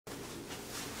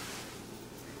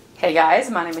Hey guys,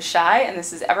 my name is Shai and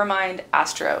this is Evermind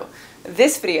Astro.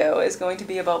 This video is going to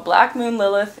be about Black Moon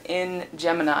Lilith in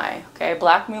Gemini. Okay,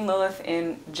 Black Moon Lilith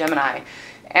in Gemini.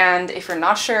 And if you're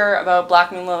not sure about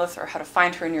Black Moon Lilith or how to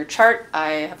find her in your chart,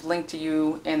 I have linked to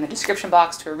you in the description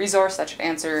box to a resource that should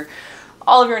answer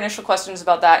all of your initial questions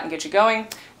about that and get you going.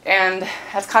 And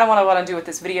that's kind of what I want to do with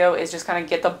this video, is just kind of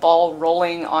get the ball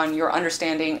rolling on your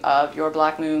understanding of your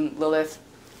Black Moon Lilith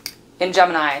in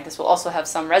Gemini. This will also have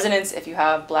some resonance if you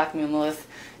have Black Moon Lilith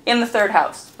in the third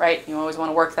house, right? You always want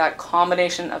to work that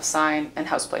combination of sign and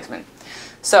house placement.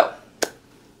 So,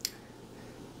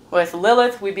 with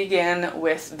Lilith, we begin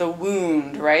with the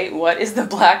wound, right? What is the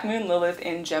Black Moon Lilith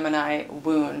in Gemini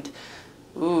wound?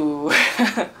 Ooh.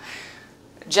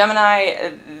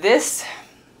 Gemini,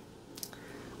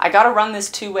 I gotta run this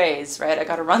two ways, right? I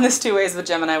gotta run this two ways with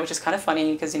Gemini, which is kind of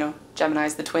funny because, you know,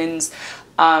 Gemini's the twins.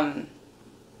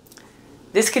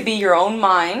 This could be your own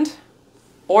mind,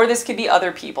 or this could be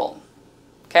other people,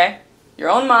 okay? Your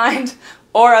own mind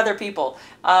or other people.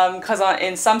 Because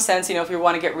in some sense, you know, if you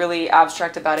want to get really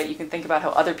abstract about it, you can think about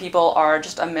how other people are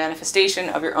just a manifestation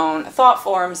of your own thought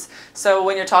forms. So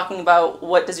when you're talking about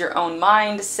what does your own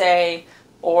mind say,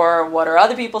 or what are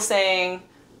other people saying,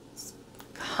 it's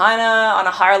kind of on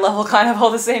a higher level, kind of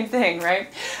all the same thing,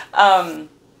 right?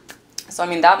 So I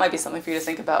mean, that might be something for you to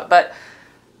think about. But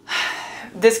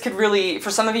this could really, for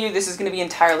some of you, this is going to be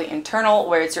entirely internal,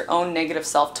 where it's your own negative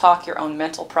self-talk, your own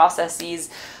mental processes,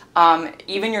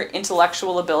 even your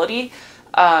intellectual ability.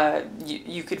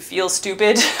 You could feel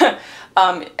stupid.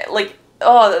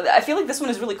 I feel like this one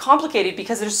is really complicated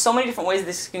because there's so many different ways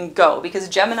this can go, because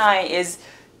Gemini is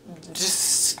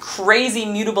just crazy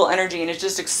mutable energy and it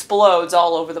just explodes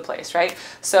all over the place, right?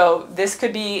 So this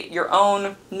could be your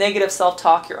own negative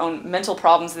self-talk, your own mental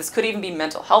problems. This could even be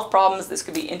mental health problems. This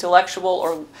could be intellectual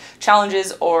or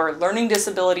challenges or learning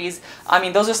disabilities. I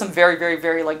mean, those are some very, very,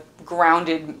 very like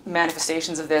grounded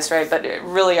manifestations of this, right? But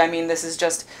really, I mean, this is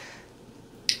just,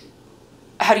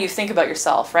 how do you think about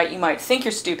yourself, right? You might think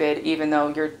you're stupid even though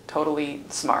you're totally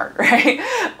smart, right?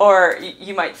 Or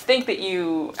you might think that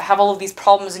you have all of these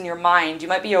problems in your mind. You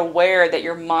might be aware that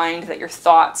your mind, that your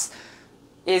thoughts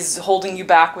is holding you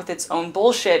back with its own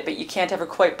bullshit, but you can't ever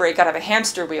quite break out of a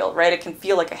hamster wheel, right? It can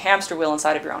feel like a hamster wheel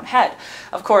inside of your own head.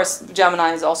 Of course,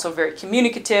 Gemini is also very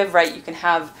communicative, right? You can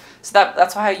have, so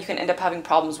that's why you can end up having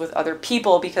problems with other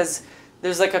people, because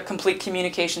there's like a complete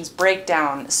communications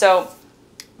breakdown. So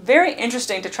very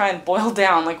interesting to try and boil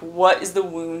down, like, what is the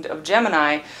wound of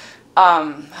Gemini?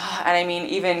 And I mean,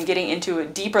 even getting into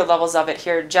deeper levels of it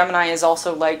here, Gemini is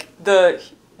also like the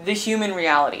human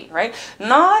reality, right?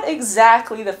 Not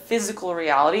exactly the physical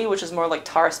reality, which is more like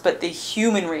Taurus, but the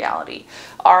human reality,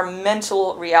 our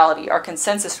mental reality, our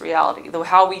consensus reality,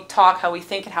 how we talk, how we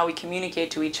think, and how we communicate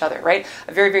to each other, right?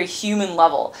 A very, very human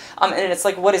level. And it's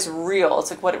like what is real. It's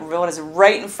like what is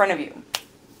right in front of you,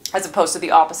 as opposed to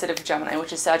the opposite of Gemini,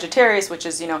 which is Sagittarius, which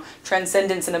is, you know,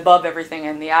 transcendence and above everything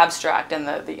and the abstract and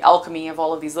the alchemy of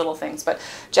all of these little things. But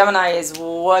Gemini is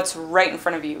what's right in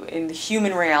front of you in the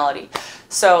human reality.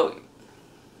 So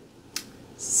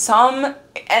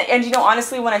and you know,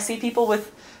 honestly, when I see people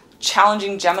with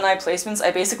challenging Gemini placements,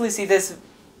 I basically see this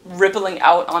rippling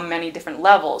out on many different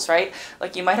levels, right?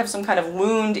 Like, you might have some kind of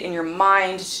wound in your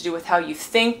mind to do with how you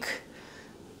think,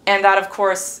 and that, of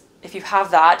course, if you have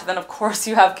that, then of course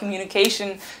you have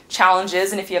communication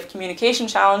challenges, and if you have communication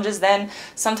challenges, then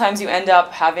sometimes you end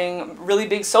up having really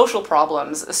big social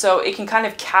problems. So it can kind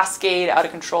of cascade out of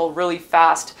control really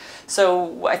fast.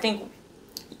 So I think,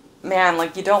 man,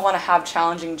 like, you don't want to have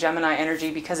challenging Gemini energy,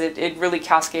 because it really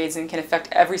cascades and can affect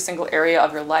every single area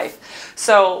of your life.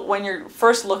 So when you're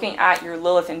first looking at your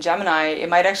Lilith in Gemini, it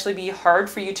might actually be hard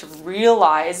for you to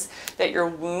realize that your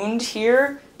wound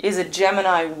here is a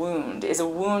Gemini wound, is a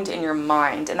wound in your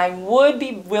mind. And I would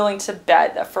be willing to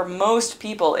bet that for most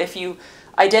people, if you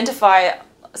identify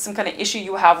some kind of issue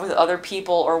you have with other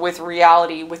people, or with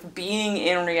reality, with being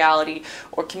in reality,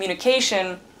 or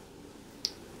communication,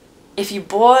 if you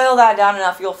boil that down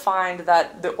enough, you'll find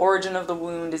that the origin of the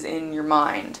wound is in your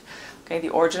mind. Okay, the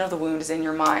origin of the wound is in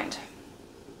your mind.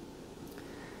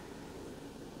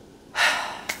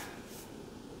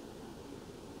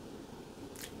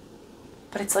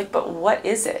 But it's like, but what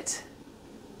is it?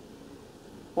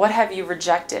 What have you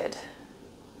rejected?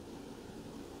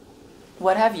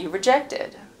 What have you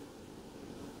rejected?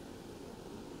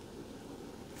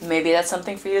 Maybe that's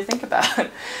something for you to think about.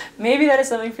 Maybe that is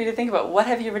something for you to think about. What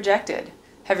have you rejected?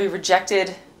 Have you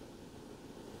rejected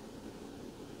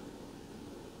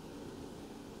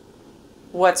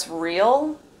what's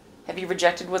real? Have you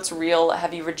rejected what's real?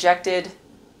 Have you rejected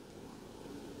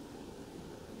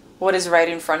what is right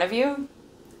in front of you?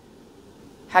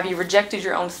 Have you rejected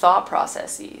your own thought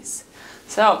processes?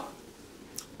 So,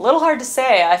 a little hard to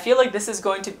say. I feel like this is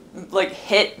going to like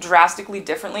hit drastically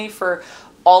differently for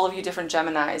all of you different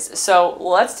Geminis. So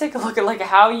let's take a look at like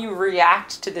how you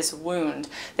react to this wound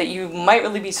that you might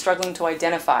really be struggling to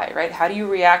identify, right? How do you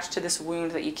react to this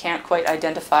wound that you can't quite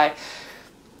identify?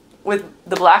 With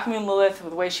the Black Moon Lilith,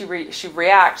 with the way she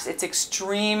reacts, it's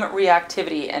extreme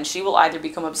reactivity, and she will either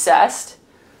become obsessed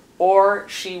or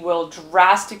she will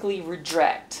drastically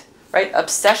reject, right?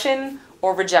 Obsession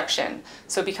or rejection.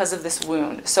 So because of this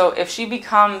wound. So if she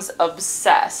becomes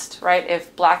obsessed, right?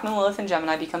 If Black Moon Lilith in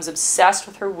Gemini becomes obsessed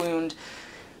with her wound,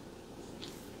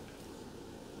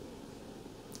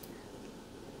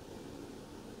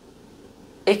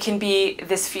 it can be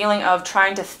this feeling of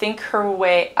trying to think her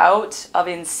way out of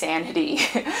insanity,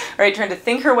 right? Trying to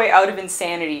think her way out of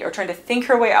insanity, or trying to think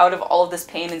her way out of all of this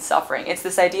pain and suffering. It's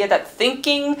this idea that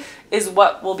thinking is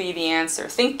what will be the answer.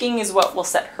 Thinking is what will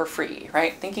set her free,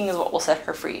 right? Thinking is what will set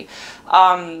her free.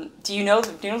 Do you know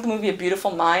the movie A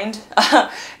Beautiful Mind?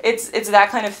 It's that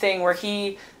kind of thing where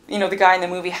he, you know, the guy in the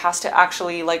movie has to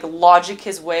actually like logic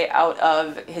his way out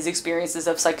of his experiences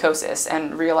of psychosis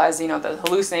and realize, you know, the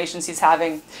hallucinations he's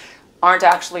having aren't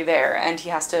actually there, and he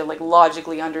has to like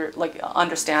logically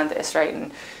understand this, right?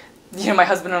 And you know, my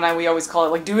husband and I, we always call it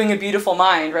like doing a beautiful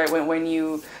mind, right? When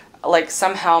you like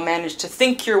somehow manage to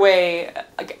think your way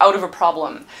like, out of a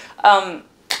problem.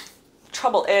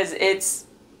 Trouble is,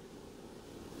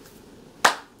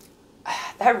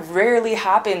 that rarely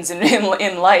happens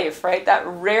in life, right? That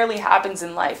rarely happens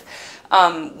in life.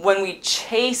 When we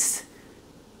chase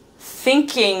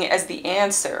thinking as the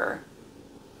answer,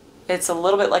 it's a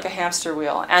little bit like a hamster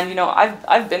wheel. And you know,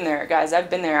 I've been there, guys.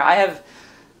 I've been there. I have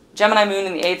Gemini moon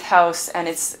in the 8th house, and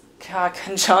it's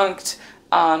conjunct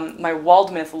my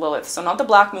Waldemath Lilith. So not the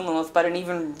Black Moon Lilith, but an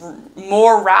even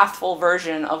more wrathful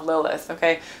version of Lilith,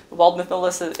 okay? The Waldemath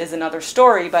Lilith is another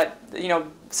story, but, you know,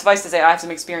 suffice to say, I have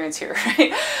some experience here,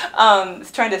 right?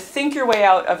 Trying to think your way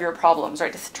out of your problems,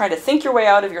 right? Trying to think your way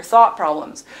out of your thought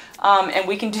problems. And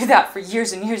we can do that for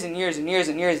years and years and years and years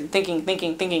and years, and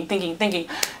thinking.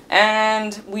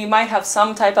 And we might have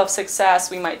some type of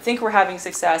success. We might think we're having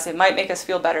success. It might make us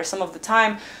feel better some of the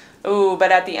time. Ooh,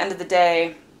 but at the end of the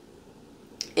day,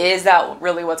 is that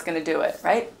really what's going to do it,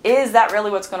 right? Is that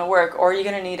really what's going to work? Or are you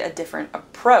going to need a different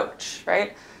approach,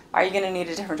 right? Are you going to need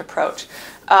a different approach?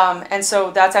 And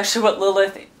so that's actually what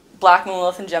Lilith, Black Moon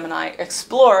Lilith in Gemini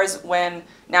explores when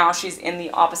now she's in the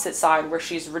opposite side, where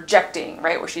she's rejecting,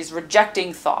 right? Where she's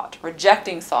rejecting thought,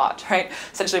 right?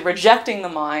 Essentially rejecting the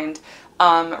mind,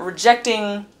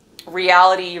 rejecting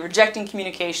reality, rejecting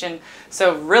communication.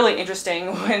 So really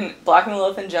interesting when Black Moon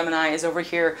Lilith in Gemini is over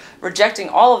here rejecting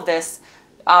all of this.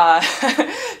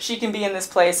 She can be in this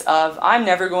place of, I'm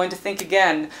never going to think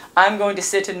again. I'm going to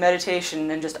sit in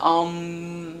meditation and just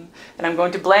and I'm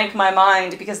going to blank my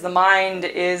mind, because the mind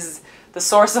is the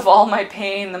source of all my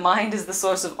pain. The mind is the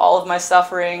source of all of my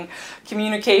suffering.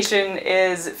 Communication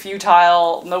is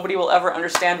futile. Nobody will ever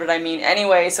understand what I mean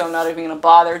anyway, so I'm not even going to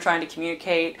bother trying to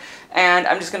communicate. And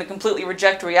I'm just going to completely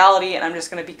reject reality, and I'm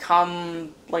just going to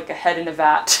become like a head in a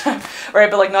vat, right?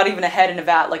 But like not even a head in a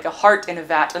vat, like a heart in a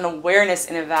vat, an awareness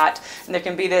in a vat. And there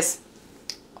can be this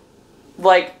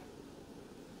like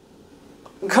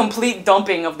complete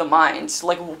dumping of the mind,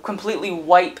 like completely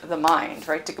wipe the mind,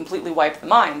 right? To completely wipe the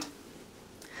mind.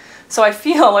 So I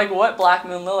feel like what Black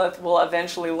Moon Lilith will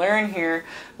eventually learn here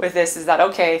with this is that,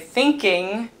 okay,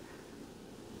 thinking,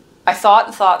 I thought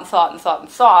and thought and thought and thought and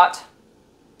thought,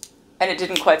 and it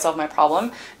didn't quite solve my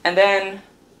problem. And then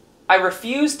I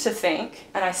refused to think,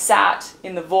 and I sat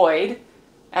in the void,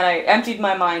 and I emptied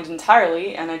my mind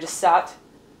entirely, and I just sat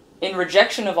in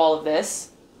rejection of all of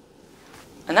this.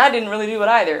 And that didn't really do it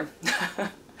either.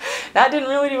 That didn't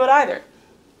really do it either.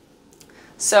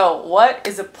 So what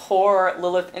is a poor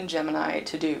Lilith in Gemini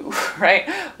to do, right?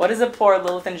 What is a poor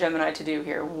Lilith in Gemini to do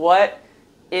here? What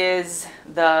is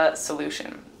the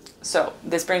solution? So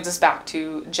this brings us back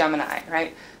to Gemini,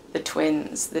 right? The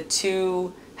twins, the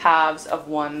two halves of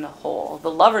one whole.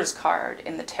 The Lover's card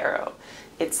in the tarot.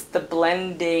 It's the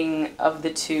blending of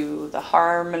the two, the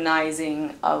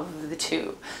harmonizing of the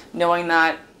two. Knowing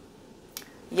that,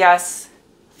 yes,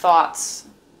 thoughts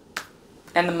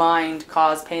and the mind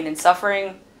cause pain and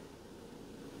suffering.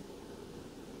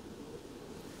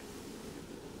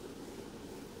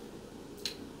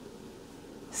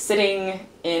 Sitting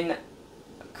in a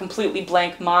completely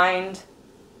blank mind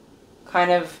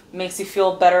kind of makes you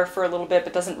feel better for a little bit,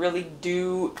 but doesn't really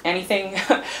do anything.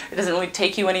 It doesn't really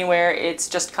take you anywhere. It's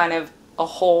just kind of a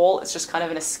hole. It's just kind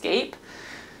of an escape.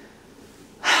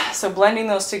 So blending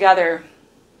those together,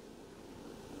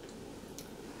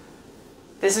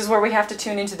 This is where we have to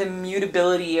tune into the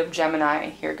mutability of Gemini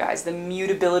here, guys. The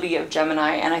mutability of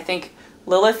Gemini. And I think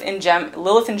Lilith in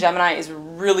Gemini is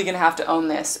really going to have to own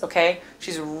this, okay?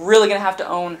 She's really going to have to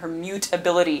own her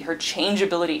mutability, her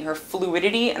changeability, her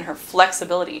fluidity, and her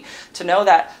flexibility. To know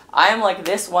that I am like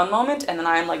this one moment, and then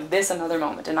I am like this another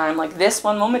moment, and I am like this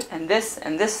one moment, and this,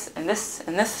 and this, and this,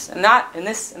 and this, and that, and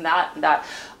this, and that, and that.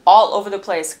 All over the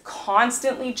place,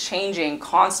 constantly changing,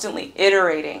 constantly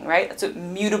iterating, right? That's what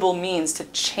mutable means, to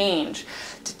change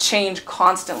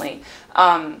constantly.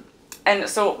 And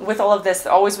so with all of this,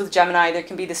 always with Gemini, there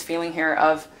can be this feeling here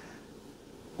of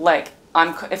like,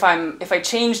 if I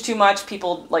change too much,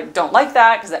 people like don't like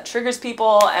that because that triggers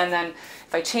people. And then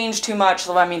if I change too much,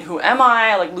 I mean, who am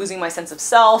I? Like losing my sense of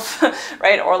self,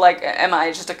 right? Or like, am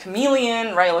I just a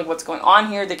chameleon, right? Like what's going on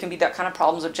here? There can be that kind of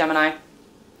problems with Gemini.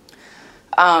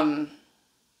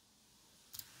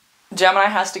 Gemini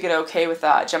has to get okay with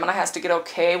that. Gemini has to get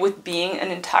okay with being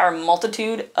an entire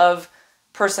multitude of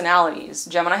personalities.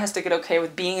 Gemini has to get okay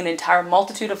with being an entire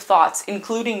multitude of thoughts,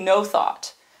 including no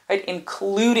thought, right?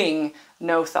 Including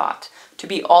no thought. To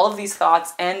be all of these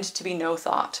thoughts and to be no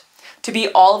thought. To be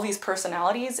all of these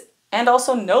personalities and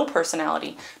also no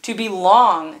personality. To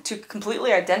belong, to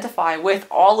completely identify with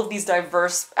all of these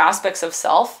diverse aspects of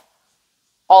self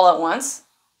all at once,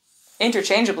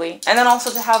 interchangeably, and then also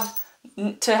to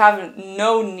have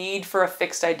no need for a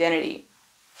fixed identity.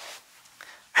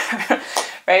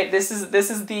 Right? This is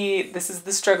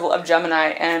the struggle of Gemini,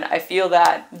 and I feel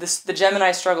that the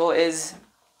Gemini struggle is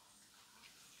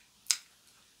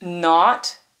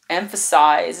not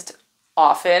emphasized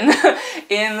often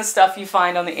in the stuff you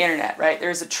find on the internet, right?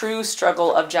 There's a true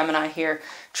struggle of Gemini here,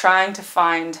 trying to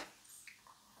find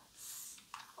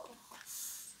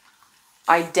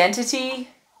identity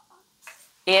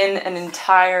in an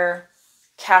entire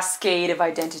cascade of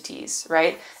identities,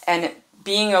 right? And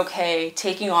being okay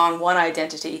taking on one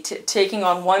identity, taking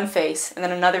on one face, and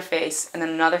then another face, and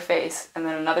then another face, and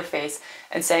then another face,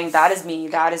 and saying, that is me,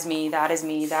 that is me, that is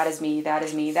me, that is me, that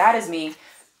is me, that is me.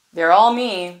 They're all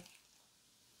me.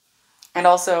 And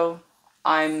also,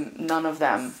 I'm none of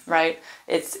them, right?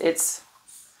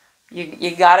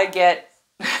 You gotta get...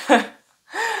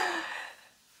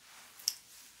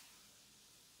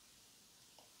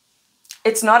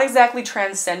 It's not exactly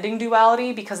transcending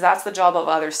duality because that's the job of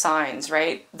other signs,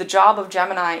 right? The job of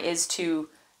Gemini is to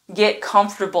get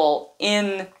comfortable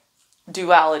in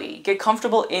duality, get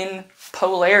comfortable in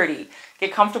polarity,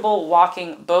 get comfortable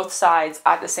walking both sides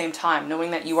at the same time,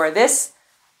 knowing that you are this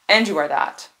and you are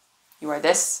that. You are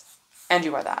this and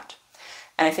you are that.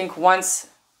 And I think once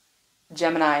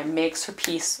Gemini makes her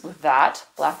peace with that,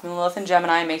 Black Moon Lilith and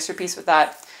Gemini makes her peace with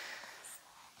that,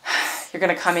 you're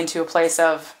going to come into a place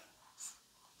of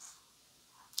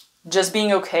just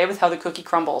being okay with how the cookie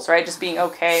crumbles, right? Just being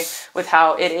okay with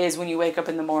how it is when you wake up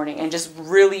in the morning and just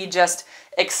really just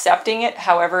accepting it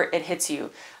however it hits you.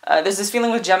 There's this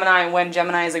feeling with Gemini, when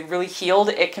Gemini is like really healed,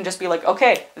 it can just be like,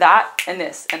 okay, that and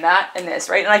this and that and this,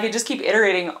 right? And I could just keep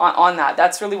iterating on that.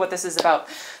 That's really what this is about.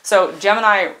 So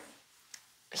Gemini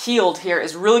healed here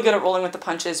is really good at rolling with the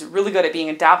punches, really good at being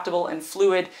adaptable and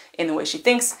fluid in the way she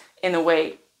thinks, in the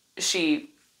way she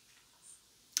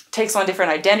takes on different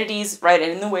identities, right?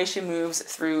 And in the way she moves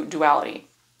through duality.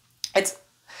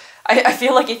 I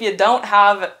feel like if you don't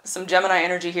have some Gemini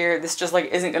energy here, this just like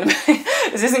isn't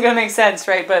gonna make sense,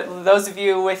 right? But those of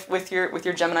you with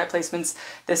your Gemini placements,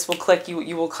 this will click.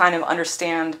 You will kind of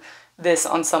understand this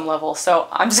on some level. So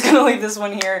I'm just gonna leave this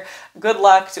one here. Good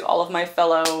luck to all of my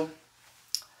fellow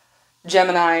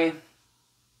Gemini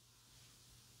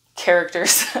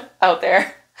characters out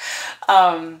there.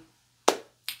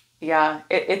 Yeah,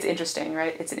 it's interesting,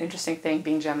 right? It's an interesting thing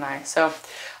being Gemini. So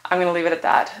I'm going to leave it at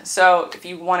that. So if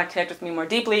you want to connect with me more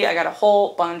deeply, I got a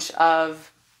whole bunch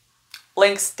of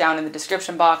links down in the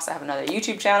description box. I have another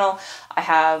YouTube channel. I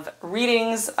have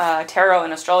readings, tarot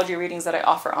and astrology readings that I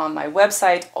offer on my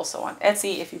website, also on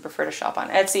Etsy if you prefer to shop on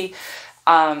Etsy.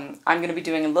 I'm going to be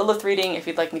doing a Lilith reading if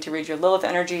you'd like me to read your Lilith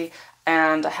energy.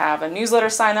 And I have a newsletter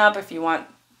sign up if you want,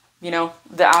 you know,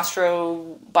 the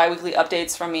Astro bi-weekly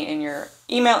updates from me in your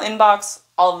email inbox.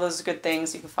 All of those good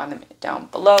things, you can find them down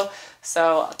below.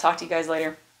 So I'll talk to you guys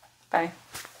later. Bye.